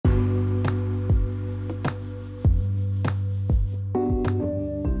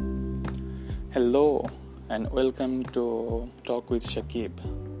Hello and welcome to Talk with Shakib.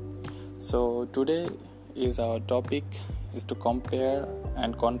 So today is our topic is to compare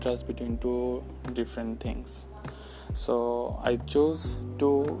and contrast between two different things. So I chose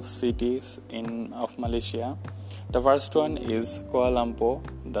two cities of Malaysia. The first one is Kuala Lumpur,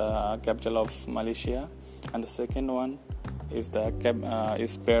 the capital of Malaysia, and the second one is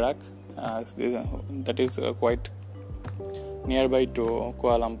is Perak. That is quite nearby to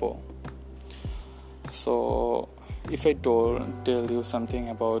Kuala Lumpur. So, if I tell you something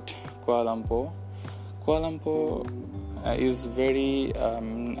about Kuala Lumpur is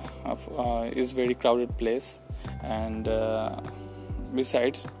very crowded place, and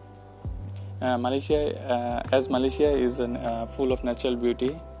besides, Malaysia is full of natural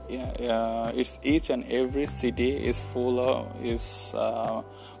beauty. It's each and every city is full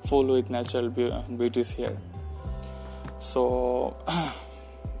with natural beauties here. So.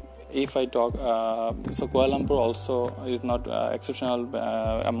 If I talk, so Kuala Lumpur also is not exceptional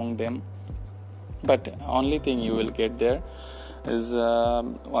among them, but only thing you will get there is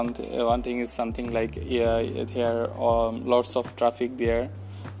one thing is something like here lots of traffic there,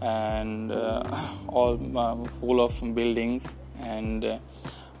 and all full of buildings, and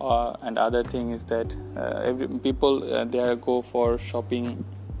other thing is that every people there go for shopping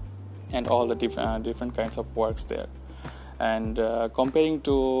and all the different kinds of works there. And comparing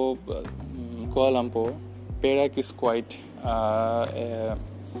to Kuala Lumpur, Perak is quite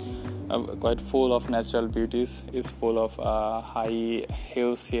full of natural beauties. Is full of high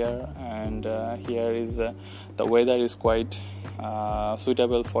hills here, and here is the weather is quite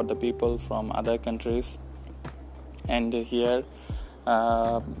suitable for the people from other countries. And here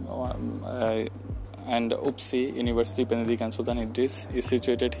and UPSI, University Pendidikan Sultan Idris, is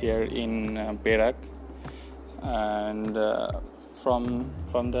situated here in Perak. And from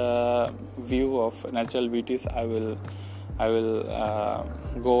the view of natural beauties, I will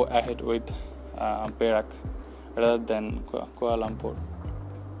go ahead with Perak rather than Kuala Lumpur.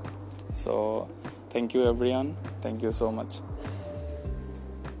 So thank you everyone. Thank you so much.